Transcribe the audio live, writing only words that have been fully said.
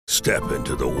Step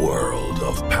into the world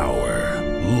of power,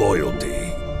 loyalty,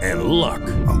 and luck.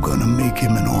 I'm gonna make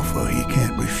him an offer he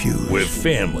can't refuse. With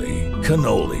family,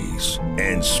 cannolis,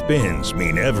 and spins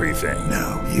mean everything.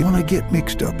 Now, you wanna get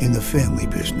mixed up in the family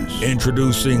business.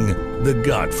 Introducing The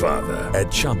Godfather at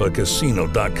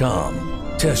ChumbaCasino.com.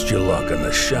 Test your luck in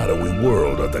the shadowy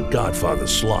world of The Godfather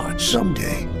slot.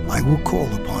 Someday, I will call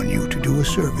upon you to do a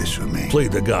service for me. Play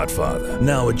The Godfather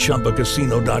now at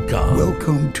ChumbaCasino.com.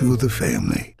 Welcome to the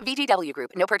family. VGW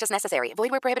Group. No purchase necessary. Void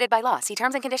where prohibited by law. See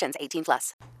terms and conditions.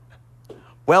 18+.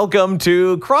 Welcome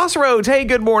to Crossroads. Hey,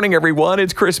 good morning, everyone.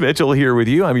 It's Chris Mitchell here with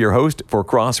you. I'm your host for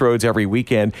Crossroads every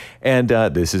weekend, and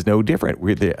this is no different.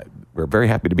 We're very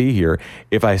happy to be here.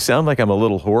 If I sound like I'm a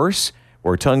little hoarse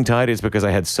or tongue-tied, it's because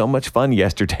I had so much fun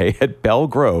yesterday at Belle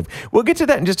Grove. We'll get to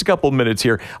that in just a couple of minutes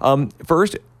here.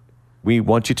 First, we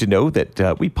want you to know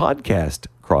that we podcast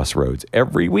Crossroads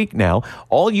every week now.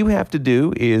 All you have to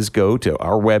do is go to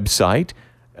our website,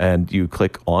 and you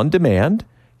click On Demand.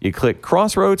 You click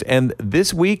Crossroads, and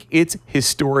this week it's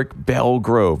Historic Belle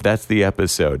Grove. That's the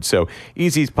episode. So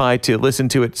easy as pie to listen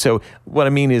to it. So what I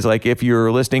mean is, like, if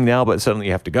you're listening now, but suddenly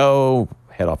you have to go,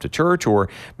 head off to church, or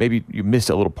maybe you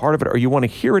missed a little part of it, or you want to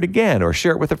hear it again or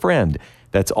share it with a friend,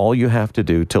 that's all you have to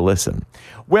do to listen.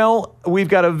 Well, we've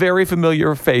got a very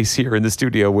familiar face here in the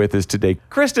studio with us today.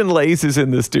 Kristen Laise is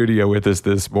in the studio with us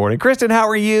this morning. Kristen, how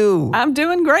are you? I'm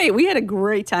doing great. We had a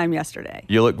great time yesterday.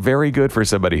 You look very good for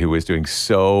somebody who was doing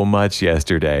so much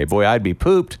yesterday. Boy, I'd be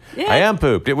pooped. Yeah. I am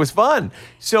pooped. It was fun.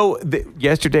 So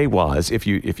yesterday was, if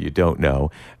you don't know,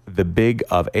 the Big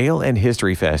of Ale and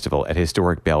History Festival at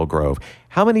Historic Belle Grove.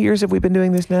 How many years have we been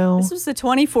doing this now? This was the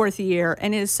 24th year,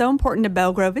 and it is so important to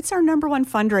Belle Grove. It's our number one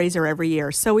fundraiser every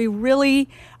year. So we really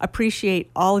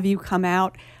appreciate all of you come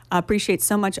out. Appreciate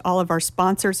so much all of our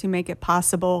sponsors who make it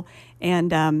possible.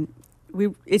 And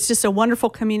it's just a wonderful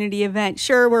community event.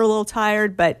 Sure, we're a little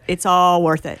tired, but it's all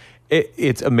worth it.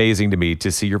 It's amazing to me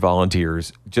to see your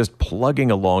volunteers just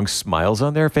plugging along, smiles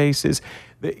on their faces.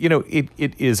 You know, it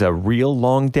is a real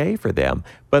long day for them,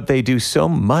 but they do so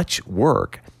much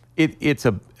work. It's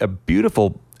a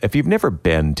beautiful, if you've never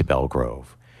been to Belle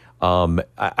Grove,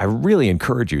 I really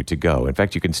encourage you to go. In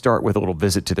fact, you can start with a little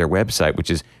visit to their website, which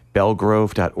is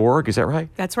bellegrove.org. Is that right?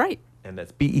 That's right. And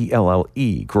that's BELLE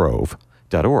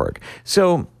grove.org.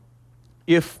 So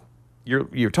if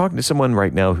you're talking to someone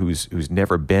right now who's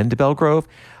never been to Belle Grove,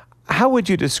 how would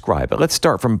you describe it? Let's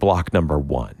start from block number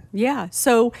 1. Yeah.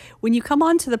 So when you come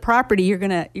onto the property,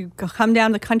 you come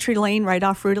down the country lane right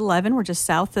off Route 11. We're just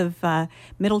south of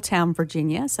Middletown,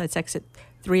 Virginia. So it's exit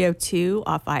 302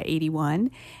 off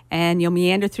I-81. And you'll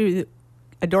meander through the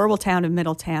adorable town of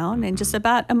Middletown. And just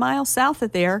about a mile south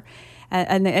of there,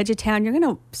 on the edge of town, you're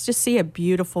going to just see a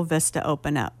beautiful vista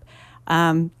open up.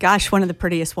 One of the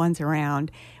prettiest ones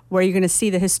around, where you're going to see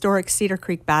the historic Cedar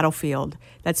Creek battlefield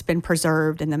that's been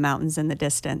preserved in the mountains in the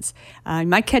distance. You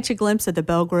might catch a glimpse of the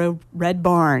Belle Grove Red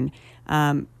Barn,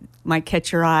 might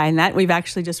catch your eye, and that we've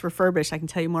actually just refurbished. I can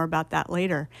tell you more about that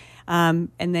later. And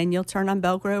then you'll turn on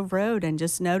Belle Grove Road and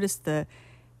just notice the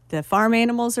farm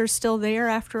animals are still there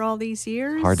after all these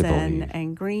years. Hard to believe.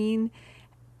 And green,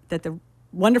 that the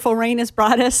wonderful rain has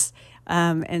brought us.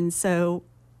 And so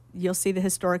you'll see the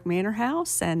historic manor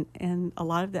house and a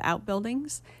lot of the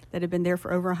outbuildings that have been there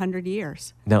for over 100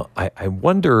 years. Now, I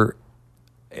wonder,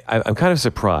 I'm kind of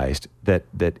surprised that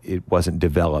it wasn't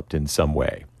developed in some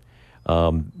way.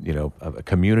 A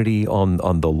community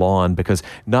on the lawn, because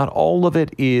not all of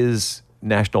it is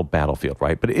National Battlefield,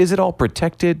 right? But is it all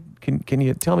protected? Can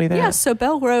you tell me that? Yeah, so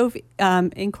Belle Grove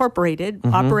Incorporated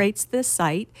operates this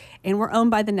site, and we're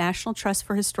owned by the National Trust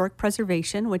for Historic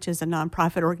Preservation, which is a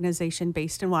nonprofit organization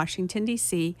based in Washington,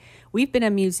 D.C. We've been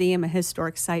a museum, a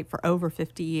historic site for over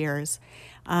 50 years.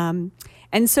 And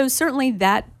so certainly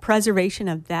that preservation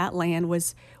of that land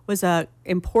was an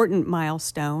important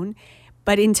milestone.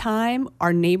 But in time,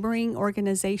 our neighboring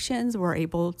organizations were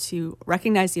able to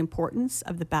recognize the importance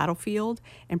of the battlefield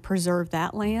and preserve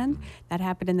that land. That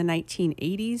happened in the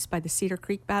 1980s by the Cedar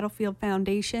Creek Battlefield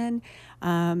Foundation,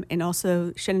 and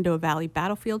also Shenandoah Valley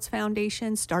Battlefields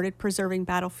Foundation started preserving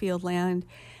battlefield land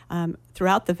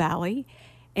throughout the valley.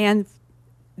 And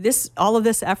all of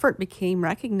this effort became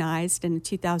recognized in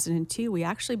 2002. We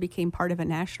actually became part of a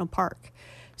national park.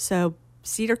 So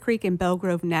Cedar Creek and Belle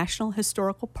Grove National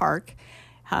Historical Park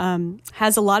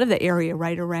has a lot of the area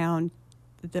right around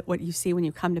what you see when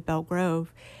you come to Belle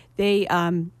Grove. They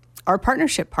our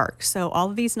partnership parks. So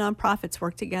all of these nonprofits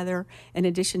work together in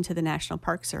addition to the National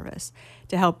Park Service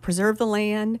to help preserve the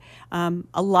land.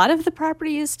 A lot of the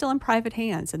property is still in private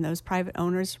hands, and those private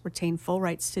owners retain full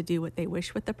rights to do what they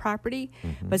wish with the property.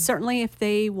 But certainly if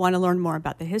they want to learn more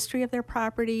about the history of their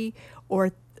property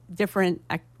or different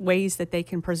ways that they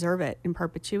can preserve it in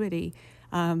perpetuity,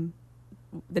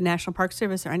 the National Park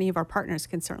Service or any of our partners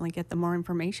can certainly get them more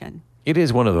information. It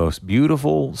is one of those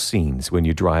beautiful scenes when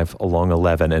you drive along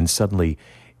 11 and suddenly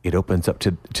it opens up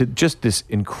to just this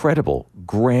incredible,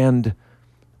 grand,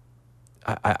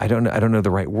 I don't know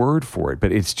the right word for it,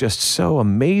 but it's just so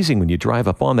amazing when you drive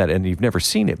up on that and you've never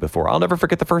seen it before. I'll never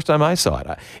forget the first time I saw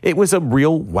it. It was a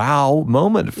real wow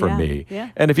moment for me. Yeah.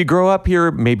 And if you grow up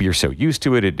here, maybe you're so used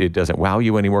to it, it doesn't wow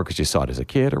you anymore because you saw it as a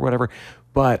kid or whatever.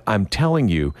 But I'm telling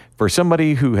you, for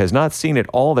somebody who has not seen it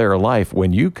all their life,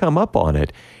 when you come up on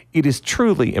it, it is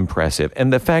truly impressive.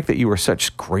 And the fact that you are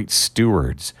such great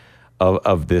stewards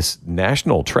of this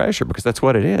national treasure, because that's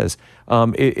what it is,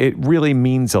 it really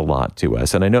means a lot to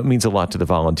us. And I know it means a lot to the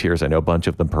volunteers. I know a bunch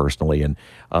of them personally. And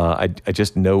I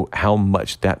just know how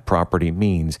much that property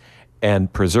means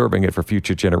and preserving it for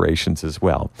future generations as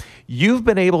well. You've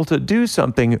been able to do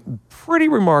something pretty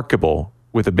remarkable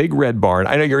with a big red barn.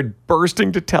 I know you're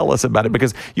bursting to tell us about it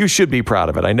because you should be proud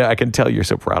of it. I know, I can tell you're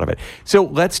so proud of it. So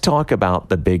let's talk about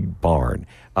the big barn.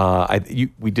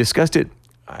 We discussed it,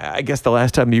 I guess, the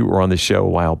last time you were on the show a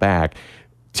while back.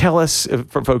 Tell us,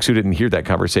 for folks who didn't hear that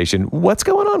conversation, what's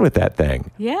going on with that thing?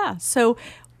 Yeah. So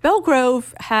Belle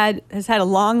Grove has had a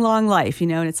long, long life, and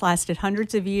it's lasted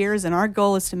hundreds of years, and our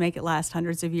goal is to make it last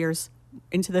hundreds of years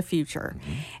into the future.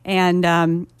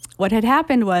 And what had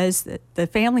happened was that the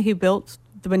family who built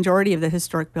the majority of the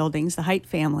historic buildings, the Height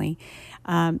family,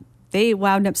 they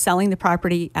wound up selling the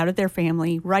property out of their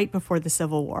family right before the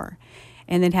Civil War.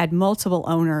 And then had multiple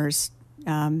owners.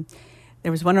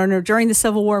 There was one owner during the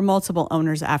Civil War, multiple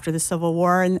owners after the Civil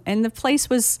War, and the place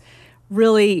was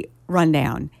really run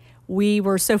down. We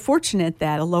were so fortunate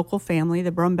that a local family,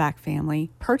 the Brumback family,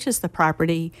 purchased the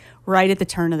property right at the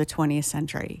turn of the 20th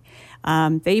century.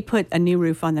 They put a new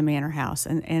roof on the manor house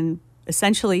and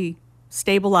essentially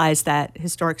stabilized that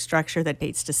historic structure that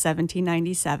dates to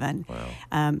 1797.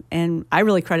 Wow. And I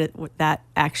really credit that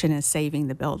action as saving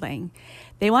the building.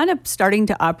 They wound up starting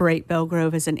to operate Belle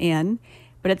Grove as an inn,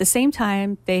 but at the same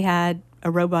time, they had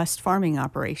a robust farming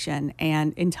operation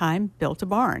and in time built a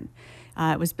barn.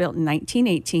 It was built in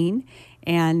 1918,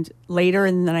 and later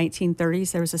in the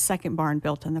 1930s, there was a second barn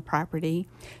built on the property.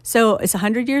 So it's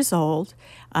 100 years old,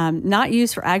 not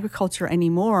used for agriculture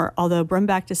anymore, although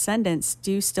Brumback descendants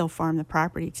do still farm the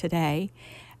property today.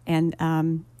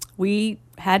 And we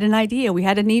had an idea. We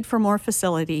had a need for more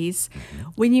facilities.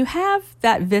 When you have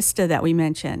that vista that we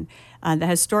mentioned, the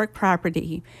historic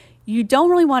property, you don't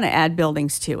really want to add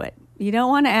buildings to it. You don't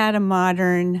want to add a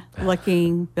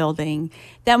modern-looking building.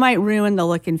 That might ruin the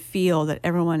look and feel that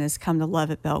everyone has come to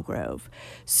love at Belle Grove.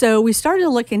 So we started to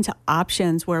look into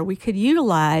options where we could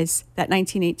utilize that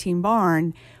 1918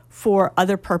 barn for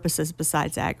other purposes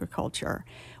besides agriculture.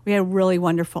 We had a really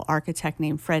wonderful architect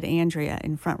named Fred Andrea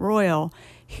in Front Royal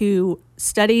who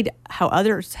studied how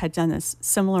others had done this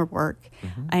similar work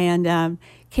and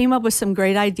came up with some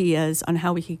great ideas on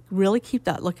how we could really keep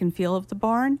that look and feel of the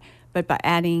barn, but by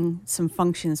adding some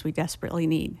functions we desperately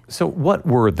need. So what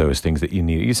were those things that you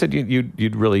needed? You said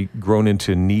you'd really grown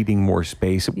into needing more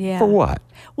space. Yeah. For what?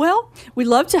 Well, we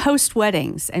love to host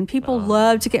weddings, and people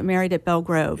love to get married at Belle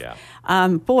Grove. Yeah.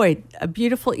 Boy, a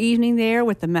beautiful evening there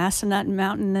with the Massanutten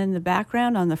Mountain in the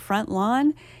background on the front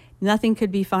lawn. Nothing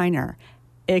could be finer,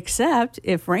 except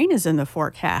if rain is in the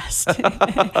forecast.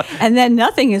 And then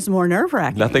nothing is more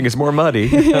nerve-wracking. Nothing is more muddy,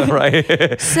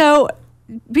 right? So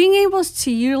being able to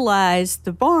utilize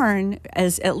the barn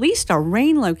as at least a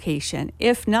rain location,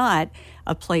 if not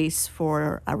a place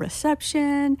for a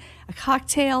reception, a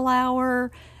cocktail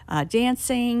hour,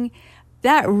 dancing,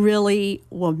 that really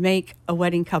will make a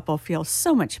wedding couple feel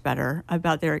so much better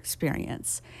about their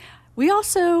experience. We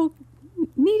also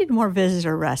needed more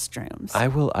visitor restrooms. I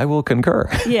will concur.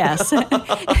 Yes.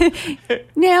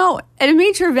 Now, at a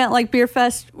major event like Beer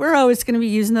Fest, we're always going to be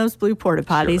using those blue porta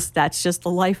potties. Sure. That's just the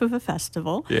life of a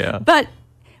festival. Yeah. But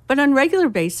on regular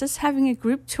basis, having a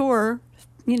group tour,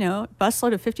 a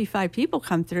busload of 55 people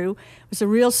come through was a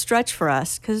real stretch for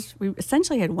us because we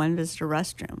essentially had one visitor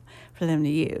restroom for them to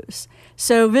use.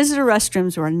 So visitor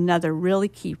restrooms were another really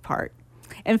key part.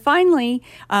 And finally,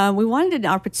 we wanted an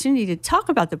opportunity to talk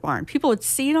about the barn. People would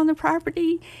see it on the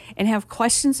property and have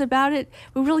questions about it.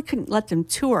 We really couldn't let them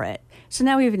tour it. So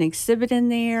now we have an exhibit in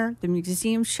there. The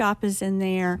museum shop is in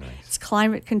there. Nice. It's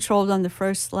climate controlled on the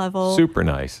first level. Super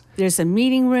nice. There's a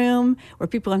meeting room where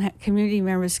people and community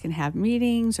members can have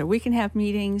meetings, or we can have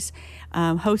meetings,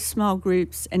 host small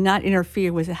groups, and not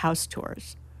interfere with the house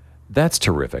tours. That's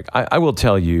terrific. I will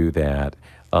tell you that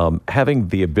having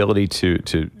the ability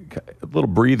to a little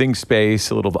breathing space,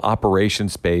 a little operation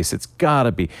space, it's got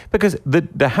to be, because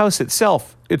the house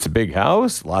itself, it's a big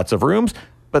house, lots of rooms,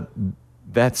 but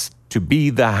that's to be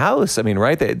the house. I mean,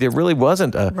 right? There really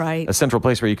wasn't a central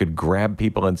place where you could grab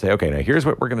people and say, okay, now here's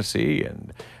what we're going to see.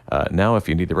 And now if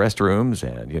you need the restrooms,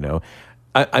 and,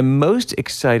 I'm most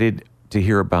excited to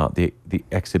hear about the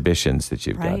exhibitions that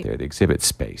you've got there, the exhibit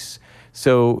space.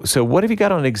 So what have you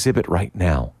got on exhibit right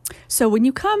now? So when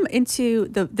you come into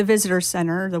the visitor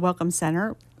center, the welcome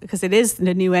center, because it is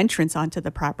the new entrance onto the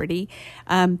property,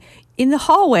 in the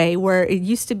hallway where it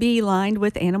used to be lined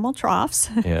with animal troughs,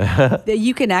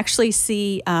 you can actually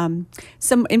see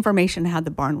some information on how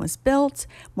the barn was built,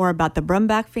 more about the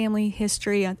Brumbach family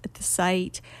history at the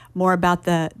site, more about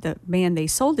the man they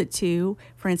sold it to,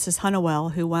 Francis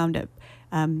Hunnewell, who wound up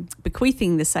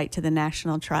bequeathing the site to the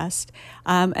National Trust,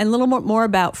 and a little more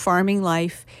about farming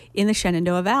life in the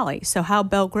Shenandoah Valley. So how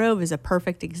Belle Grove is a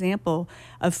perfect example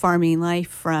of farming life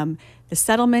from the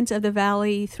settlement of the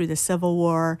valley through the Civil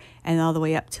War and all the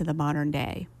way up to the modern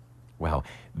day. Wow.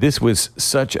 This was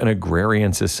such an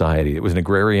agrarian society. It was an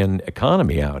agrarian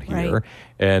economy out here,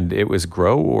 and it was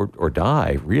grow or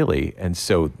die, really. And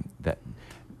so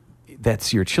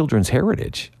that's your children's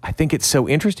heritage. I think it's so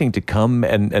interesting to come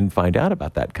and find out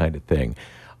about that kind of thing.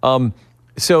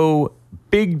 So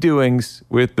big doings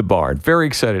with the barn. Very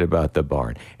excited about the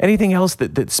barn. Anything else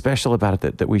that's special about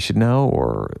it that we should know?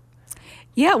 Or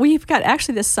yeah, we've got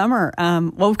actually this summer,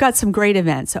 we've got some great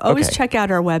events. So always check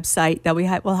out our website that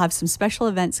we'll have some special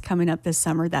events coming up this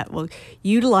summer that will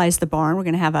utilize the barn. We're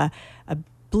going to have a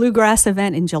bluegrass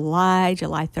event in July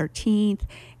 13th.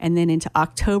 And then into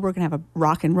October, we're going to have a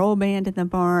rock and roll band in the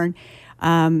barn.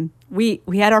 We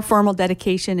had our formal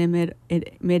dedication in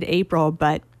mid-April,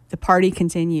 but the party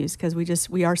continues because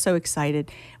we are so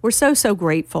excited. We're so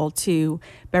grateful to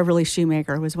Beverly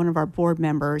Shoemaker, who was one of our board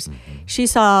members. Mm-hmm. She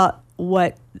saw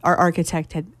what our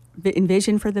architect had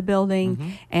envisioned for the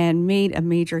building and made a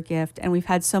major gift. And we've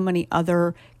had so many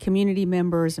other community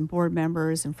members and board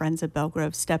members and friends of Belle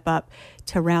Grove step up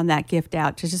to round that gift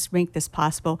out to just make this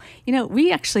possible.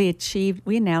 We actually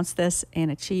announced this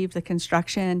and achieved the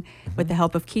construction with the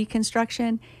help of Key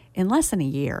Construction in less than a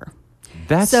year.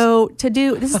 This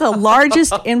is the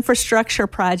largest infrastructure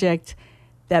project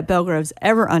that Belle Grove's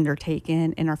ever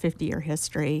undertaken in our 50-year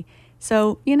history.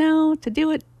 So, to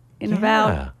do it in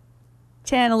about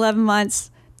 10, 11 months,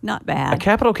 not bad. A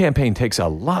capital campaign takes a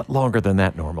lot longer than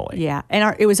that normally. Yeah,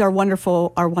 and it was our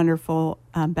wonderful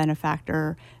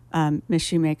benefactor, Ms.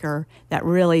 Shoemaker, that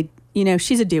really,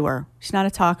 she's a doer. She's not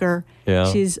a talker.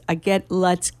 Yeah. She's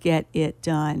let's get it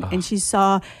done. And she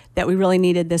saw that we really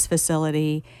needed this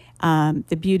facility,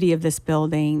 the beauty of this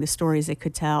building, the stories it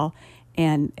could tell,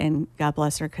 and God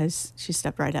bless her because she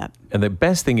stepped right up. And the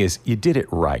best thing is you did it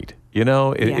right.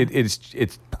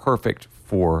 It's perfect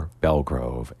for Belle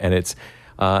Grove, and it's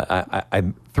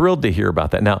I'm thrilled to hear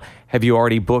about that. Now, have you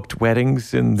already booked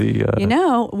weddings in the?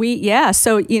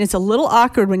 So it's a little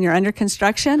awkward when you're under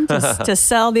construction to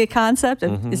sell the concept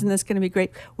of isn't this going to be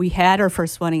great? We had our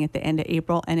first wedding at the end of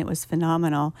April, and it was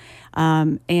phenomenal,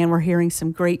 and we're hearing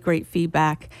some great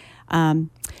feedback.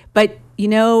 But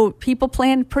people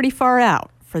plan pretty far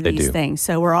out for these things,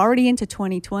 so we're already into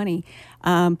 2020.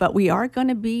 But we are going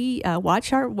to be,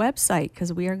 watch our website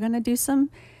because we are going to do some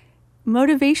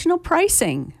motivational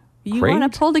pricing. You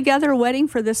want to pull together a wedding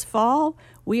for this fall?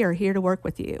 We are here to work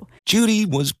with you. Judy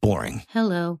was boring.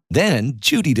 Hello. Then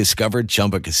Judy discovered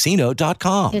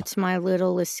ChumbaCasino.com. It's my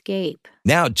little escape.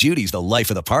 Now Judy's the life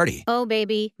of the party. Oh,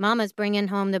 baby, mama's bringing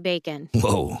home the bacon.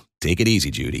 Whoa, take it easy,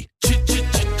 Judy.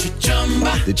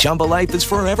 The Chumba life is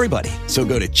for everybody. So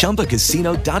go to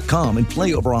ChumbaCasino.com and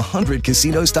play over 100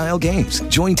 casino-style games.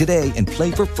 Join today and play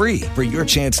for free for your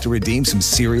chance to redeem some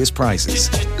serious prizes.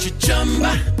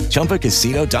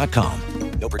 ChumbaCasino.com.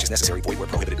 No purchase necessary. Void where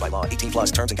prohibited by law.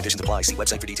 18+ terms and conditions apply. See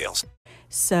website for details.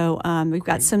 So we've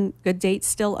got some good dates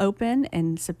still open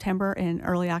in September and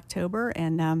early October.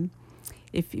 And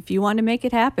if you want to make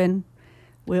it happen,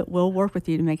 we'll work with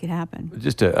you to make it happen.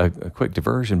 Just a quick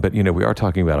diversion, but we are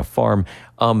talking about a farm.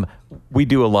 We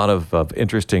do a lot of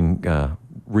interesting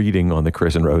reading on the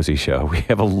Chris and Rosie show. We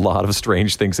have a lot of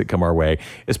strange things that come our way,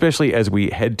 especially as we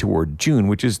head toward June,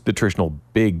 which is the traditional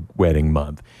big wedding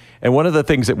month. And one of the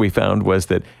things that we found was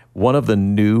that one of the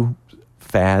new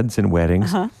fads in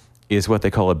weddings is what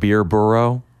they call a beer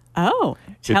burro. Oh,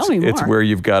 tell me more. It's where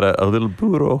you've got a little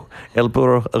burro, a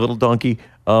little donkey,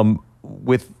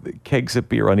 with kegs of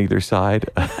beer on either side.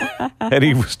 And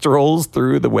he strolls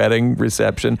through the wedding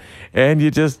reception, and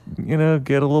you just, get a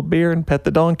little beer and pet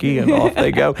the donkey, and off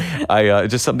they go.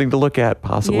 Just something to look at,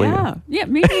 possibly. Yeah,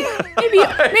 maybe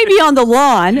on the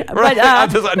lawn, but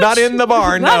not in the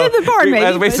barn. Not in the barn, maybe.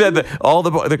 As we said, all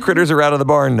the critters are out of the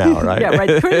barn now, right? Yeah, right.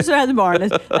 The critters are out of the barn.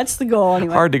 That's the goal,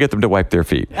 anyway. Hard to get them to wipe their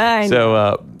feet. I know.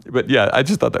 So, but yeah, I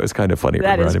just thought that was kind of funny.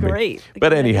 That is great.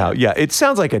 But anyhow, yeah, it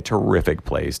sounds like a terrific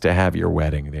place to have your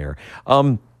wedding there.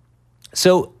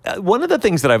 So one of the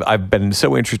things that I've been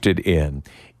so interested in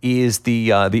is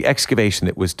the excavation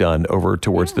that was done over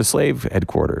towards the slave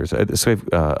headquarters, the slave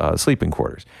sleeping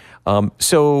quarters.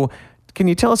 So can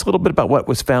you tell us a little bit about what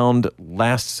was found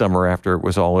last summer after it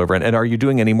was all over? And are you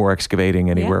doing any more excavating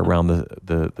anywhere around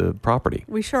the property?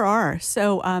 We sure are.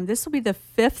 So this will be the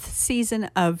 5th season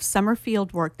of summer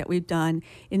field work that we've done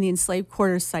in the enslaved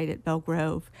quarters site at Belle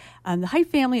Grove. The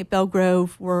Height family at Belle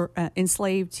Grove were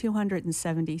enslaved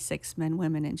 276 men,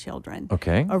 women, and children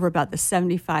over about the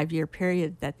 75-year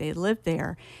period that they lived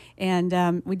there.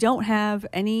 And we don't have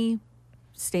any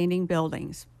standing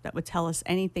buildings that would tell us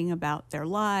anything about their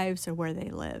lives or where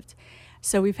they lived.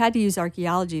 So we've had to use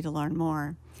archaeology to learn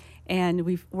more.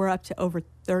 And we're up to over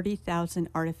 30,000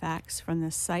 artifacts from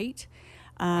this site.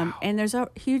 And there's a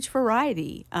huge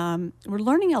variety. We're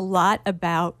learning a lot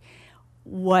about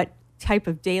what type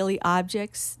of daily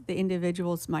objects the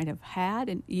individuals might have had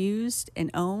and used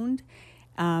and owned.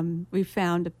 We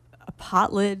found a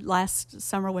pot lid last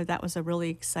summer where that was a really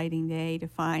exciting day to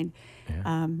find.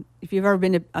 If you've ever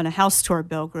been on a house tour at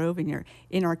Belle Grove and you're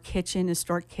in our kitchen,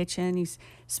 historic kitchen, you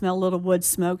smell a little wood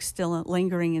smoke still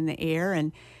lingering in the air,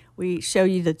 and we show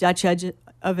you the Dutch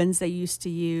ovens they used to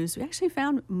use. We actually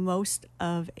found most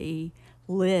of a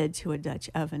lid to a Dutch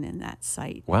oven in that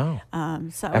site. Wow.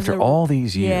 So after all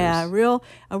these years. Yeah,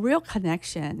 a real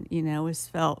connection, was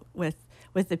felt with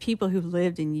the people who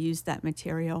lived and used that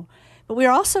material. But we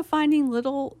are also finding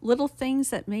little things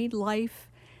that made life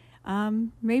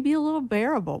maybe a little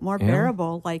more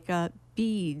bearable, like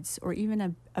beads or even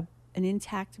an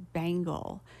intact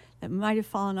bangle that might have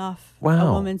fallen off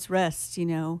a woman's wrist,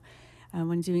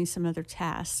 when doing some other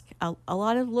task. A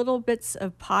lot of little bits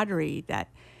of pottery that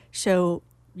show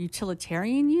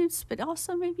utilitarian use, but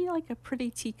also maybe like a pretty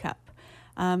teacup.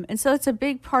 And so it's a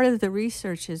big part of the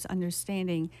research is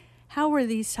understanding how were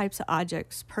these types of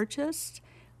objects purchased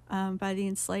by the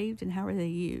enslaved and how are they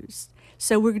used.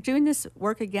 So we're doing this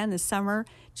work again this summer.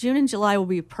 June and July will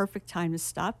be a perfect time to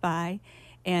stop by,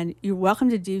 and you're welcome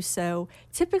to do so.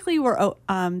 Typically,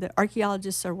 the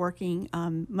archaeologists are working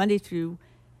Monday through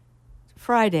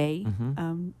Friday,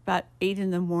 about 8 in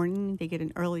the morning. They get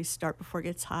an early start before it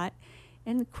gets hot,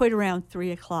 and quit around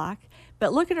 3 o'clock.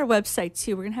 But look at our website,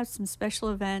 too. We're going to have some special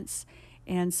events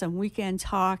and some weekend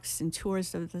talks and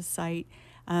tours of the site.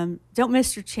 Don't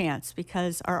miss your chance,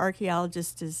 because our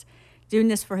archaeologist is doing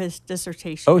this for his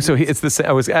dissertation. Oh, so it's the same.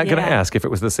 I was going to ask if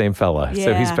it was the same fella. Yeah.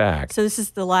 So he's back. So this is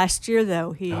the last year,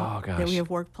 though, that we have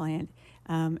work planned.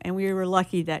 And we were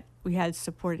lucky that we had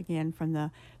support again from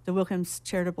the Wilkins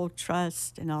Charitable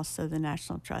Trust and also the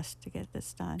National Trust to get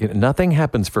this done. Nothing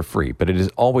happens for free, but it is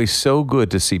always so good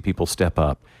to see people step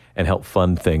up and help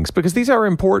fund things, because these are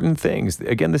important things.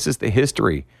 Again, this is the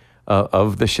history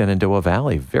of the Shenandoah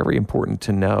Valley. Very important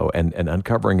to know, and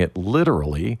uncovering it,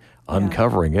 literally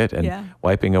uncovering it and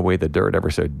wiping away the dirt ever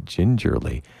so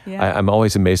gingerly. Yeah. I'm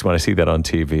always amazed when I see that on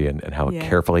TV and how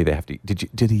carefully they have to.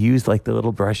 Did he use like the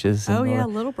little brushes?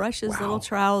 Little brushes, little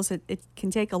trowels. It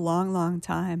can take a long, long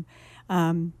time.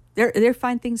 They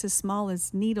find things as small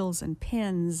as needles and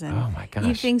pins and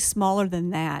even things smaller than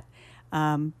that.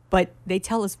 But they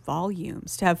tell us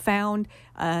volumes. To have found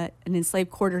an enslaved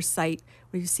quarter site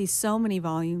where you see so many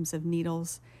volumes of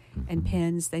needles and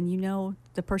pins, then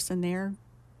the person there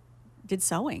did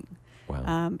sewing.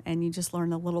 Wow. And you just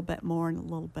learn a little bit more and a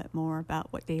little bit more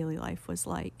about what daily life was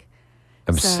like.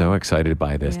 I'm so excited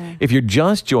by this. Yeah. If you're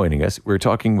just joining us, we're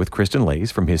talking with Kristen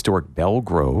Laise from Historic Belle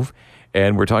Grove,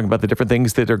 and we're talking about the different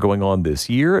things that are going on this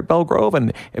year at Belle Grove,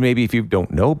 and maybe if you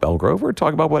don't know Belle Grove, we're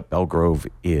talking about what Belle Grove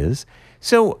is.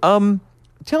 So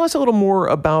tell us a little more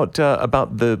about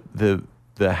the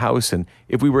house, and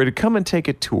if we were to come and take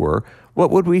a tour,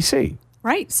 what would we see?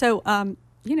 Right. So,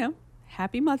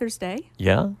 happy Mother's Day.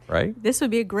 Yeah, right. This would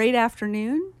be a great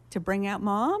afternoon to bring out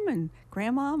mom and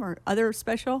grandmom or other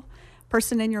special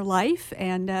person in your life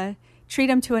and treat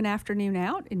them to an afternoon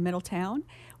out in Middletown.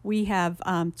 We have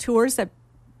tours that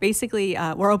basically,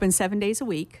 we're open 7 days a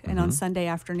week, and on Sunday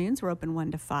afternoons, we're open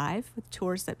 1 to 5 with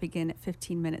tours that begin at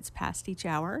 15 minutes past each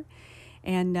hour.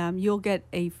 And you'll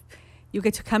get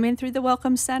to come in through the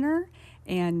Welcome Center,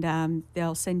 and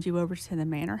they'll send you over to the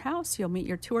Manor House. You'll meet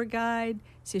your tour guide,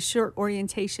 see a short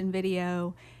orientation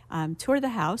video, tour the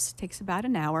house, takes about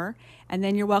an hour, and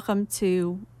then you're welcome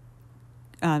to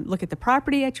look at the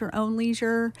property at your own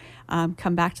leisure,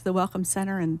 come back to the Welcome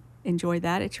Center and enjoy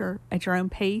that at your own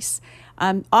pace.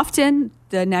 Often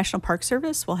the National Park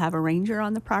Service will have a ranger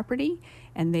on the property,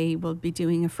 and they will be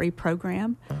doing a free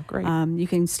program. Oh, great. You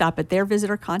can stop at their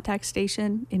visitor contact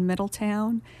station in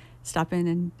Middletown, stop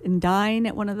in and dine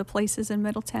at one of the places in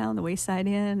Middletown, the Wayside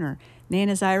Inn or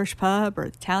Nana's Irish Pub or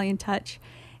Italian Touch,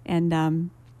 and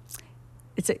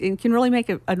it can really make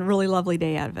a really lovely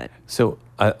day out of it. So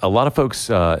a lot of folks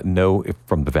know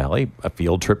from the Valley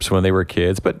field trips when they were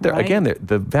kids, but again,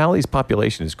 the Valley's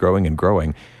population is growing and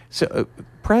growing. So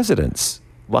presidents,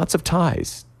 lots of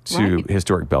ties to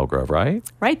Historic Belle Grove, right?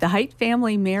 Right. The Height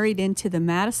family married into the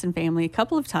Madison family a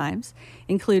couple of times,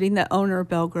 including the owner of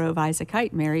Belle Grove, Isaac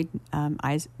Height, married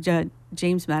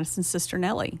James Madison's sister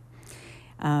Nellie.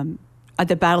 At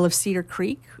the Battle of Cedar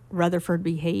Creek, Rutherford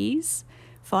B. Hayes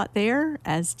fought there,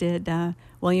 as did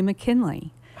William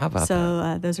McKinley. How about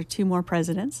that? Those are two more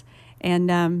presidents.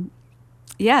 And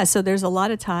so there's a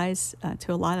lot of ties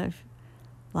to a lot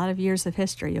of years of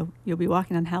history. You'll be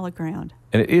walking on hallowed ground.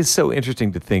 And it is so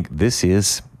interesting to think this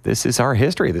is our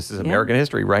history. This is American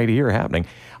history right here happening.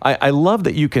 I love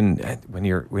that you can, when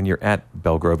you're at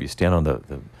Belle Grove, you stand on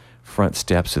the front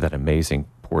steps of that amazing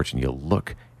porch and you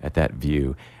look at that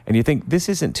view and you think this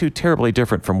isn't too terribly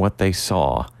different from what they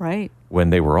saw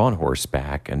when they were on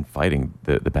horseback and fighting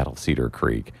the Battle of Cedar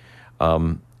Creek.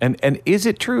 And is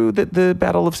it true that the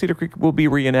Battle of Cedar Creek will be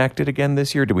reenacted again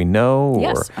this year? Do we know?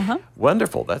 Yes.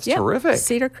 Wonderful. That's terrific.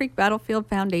 Cedar Creek Battlefield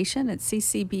Foundation at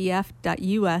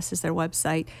ccbf.us is their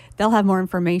website. They'll have more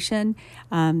information.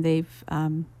 They've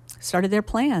started their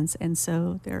plans, and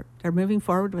so they're moving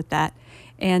forward with that.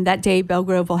 And that day, Belle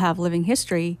Grove will have living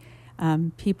history,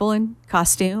 people in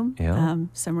costume,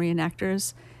 some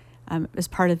reenactors as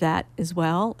part of that as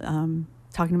well,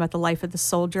 talking about the life of the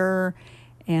soldier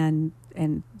and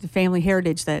the family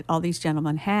heritage that all these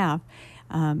gentlemen have,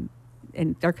 and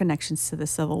their connections to the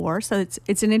Civil War. So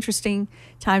it's an interesting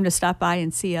time to stop by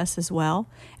and see us as well.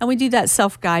 And we do that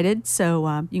self-guided,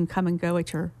 so you can come and go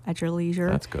at your leisure.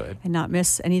 That's good. And not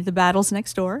miss any of the battles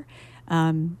next door.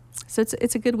 So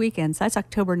it's a good weekend. So that's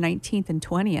October 19th and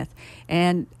 20th.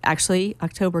 And actually,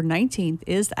 October 19th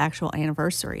is the actual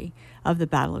anniversary of the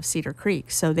Battle of Cedar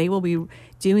Creek. So they will be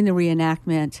doing the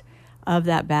reenactment of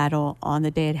that battle on the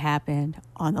day it happened,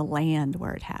 on the land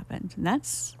where it happened. And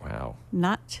that's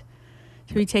not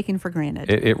to be taken for granted.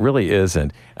 It really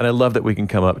isn't. And I love that we can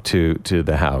come up to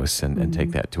the house and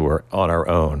take that tour on our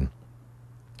own,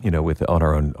 on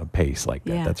our own pace like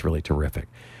that. Yeah. That's really terrific.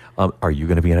 Are you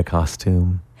going to be in a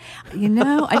costume?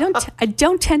 I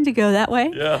don't tend to go that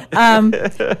way. Yeah.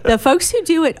 The folks who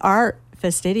do it are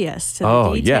fastidious to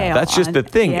the detail. Yeah, that's just the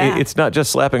thing. Yeah. It's not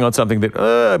just slapping on something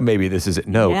that maybe this is it.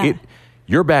 No,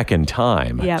 you're back in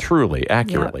time, truly,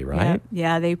 accurately, right?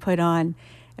 Yeah, they put on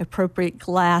appropriate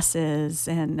glasses,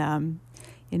 and I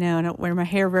don't wear my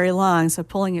hair very long, so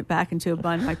pulling it back into a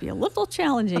bun might be a little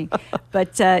challenging.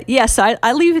 But so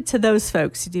I leave it to those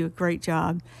folks who do a great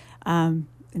job.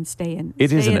 And stay in the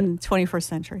 21st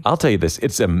century. I'll tell you this,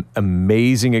 it's an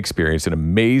amazing experience, an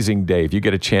amazing day if you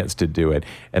get a chance to do it.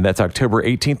 And that's October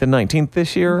 18th and 19th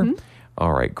this year? Mm-hmm.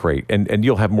 All right, great. And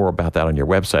you'll have more about that on your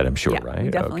website, I'm sure, right? We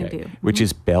definitely do. Which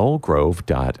is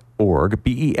bellegrove.org,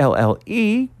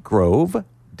 BELLE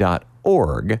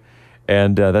grove.org.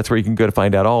 And that's where you can go to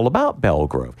find out all about Belle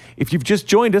Grove. If you've just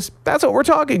joined us, that's what we're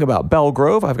talking about, Belle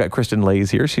Grove. I've got Kristen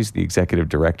Laise here. She's the executive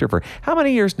director for how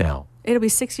many years now? It'll be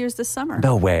 6 years this summer.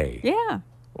 No way. Yeah.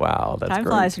 Wow, that's Time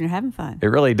great. flies when you're having fun. It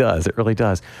really does. It really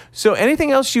does. So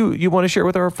anything else you want to share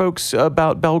with our folks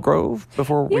about Belle Grove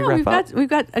before we wrap up? We've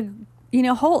got a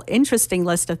whole interesting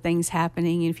list of things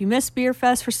happening. And if you missed Beer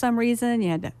Fest for some reason, you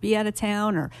had to be out of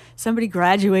town or somebody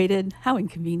graduated, how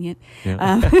inconvenient.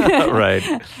 Yeah. Right.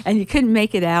 And you couldn't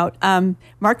make it out.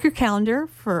 Mark your calendar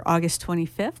for August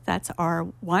 25th. That's our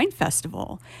wine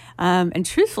festival. And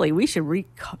truthfully, we should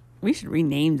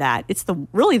rename that. It's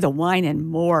really the Wine and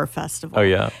More Festival. Oh,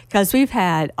 yeah. Because we've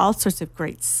had all sorts of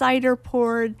great cider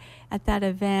poured at that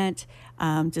event,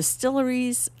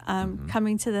 distilleries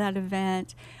coming to that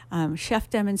event, chef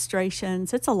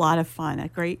demonstrations. It's a lot of fun, a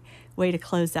great way to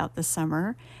close out the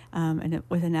summer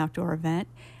with an outdoor event.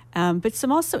 But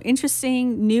some also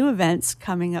interesting new events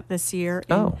coming up this year.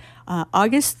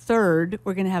 August 3rd,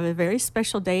 we're going to have a very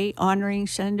special day honoring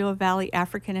Shenandoah Valley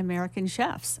African American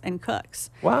chefs and cooks.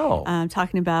 Wow.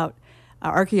 Talking about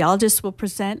archaeologists will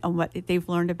present on what they've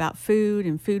learned about food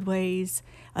and foodways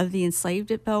of the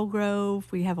enslaved at Belle Grove.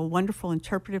 We have a wonderful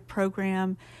interpretive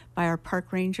program by our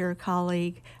park ranger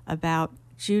colleague about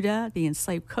Judah, the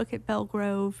enslaved cook at Belle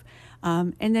Grove.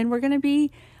 And then we're going to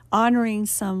be honoring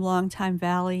some longtime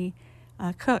Valley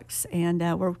cooks. And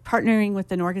we're partnering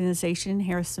with an organization in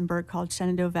Harrisonburg called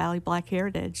Shenandoah Valley Black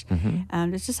Heritage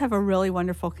to just have a really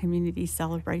wonderful community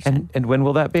celebration. And when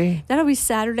will that be? That'll be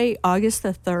Saturday, August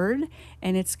the 3rd,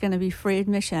 and it's going to be free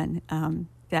admission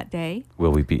that day.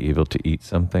 Will we be able to eat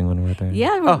something when we're there?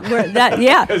 Yeah,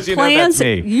 yeah. 'Cause you know Plans, that's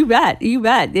me. You bet.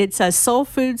 It's a soul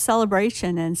food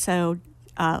celebration, and so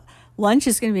lunch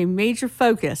is going to be a major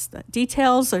focus. The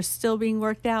details are still being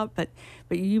worked out, but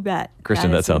you bet.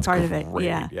 Kristen, that sounds part great. of it.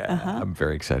 Yeah. I'm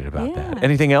very excited about Yeah. that.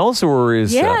 Anything else, or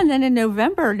is... and then in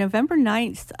November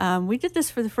 9th, we did this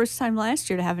for the first time last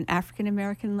year to have an African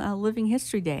American Living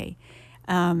History Day.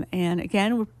 And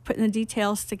again, we're putting the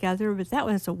details together, but that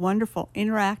was a wonderful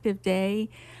interactive day,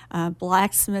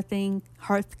 blacksmithing,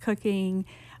 hearth cooking,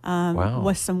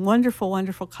 with some wonderful,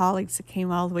 wonderful colleagues that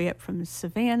came all the way up from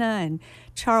Savannah and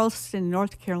Charleston,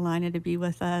 North Carolina to be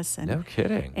with us. And, no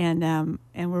kidding. And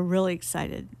we're really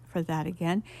excited for that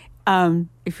again.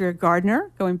 If you're a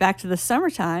gardener, going back to the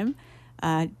summertime,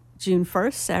 June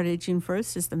 1st, Saturday, June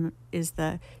 1st is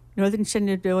the Northern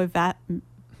Shenandoah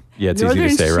Yeah, it's easy to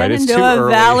say, right? It's too Shenandoah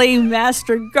early. Valley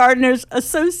Master Gardeners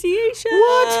Association.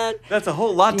 What? That's a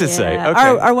whole lot to say. Okay.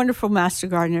 Our wonderful master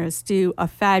gardeners do a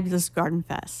fabulous garden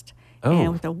fest. Oh.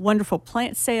 And with a wonderful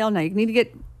plant sale. Now, you need to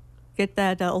get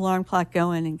that alarm clock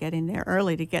going and get in there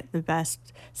early to get the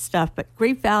best stuff. But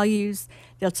great values.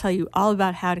 They'll tell you all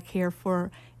about how to care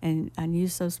for and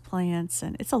use those plants.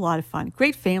 And it's a lot of fun.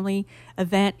 Great family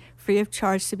event, free of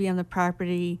charge to be on the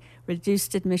property,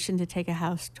 reduced admission to take a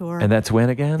house tour. And that's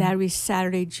when again? That'll be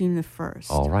Saturday, June the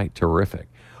 1st. All right, terrific.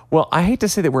 Well, I hate to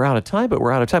say that we're out of time, but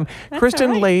we're out of time. That's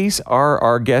Kristen all right. Laise,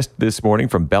 our guest this morning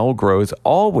from Belle Grove.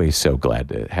 Always so glad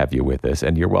to have you with us,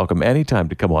 and you're welcome anytime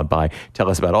to come on by. Tell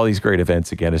us about all these great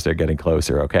events again as they're getting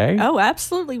closer, okay? Oh,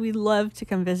 absolutely. We'd love to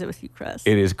come visit with you, Chris.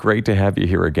 It is great to have you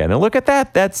here again. And look at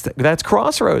that. That's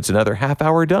Crossroads, another half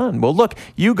hour done. Well, look,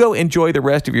 you go enjoy the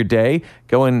rest of your day.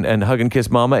 Go and hug and kiss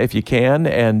Mama if you can.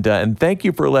 And thank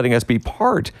you for letting us be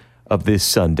part of this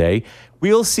Sunday.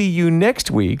 We'll see you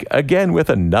next week again with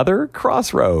another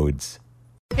Crossroads.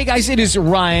 Hey guys, it is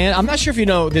Ryan. I'm not sure if you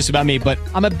know this about me, but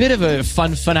I'm a bit of a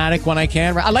fun fanatic when I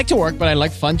can. I like to work, but I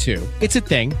like fun too. It's a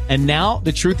thing. And now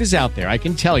the truth is out there. I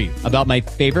can tell you about my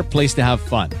favorite place to have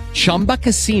fun. Chumba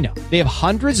Casino. They have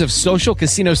hundreds of social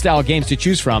casino style games to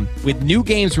choose from with new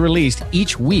games released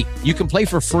each week. You can play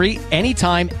for free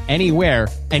anytime, anywhere.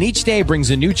 And each day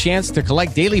brings a new chance to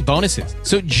collect daily bonuses.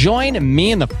 So join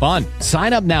me in the fun.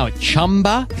 Sign up now at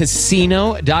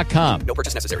ChumbaCasino.com. No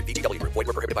purchase necessary. VGW Group. Void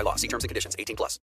where prohibited by law. See terms and conditions. 18+.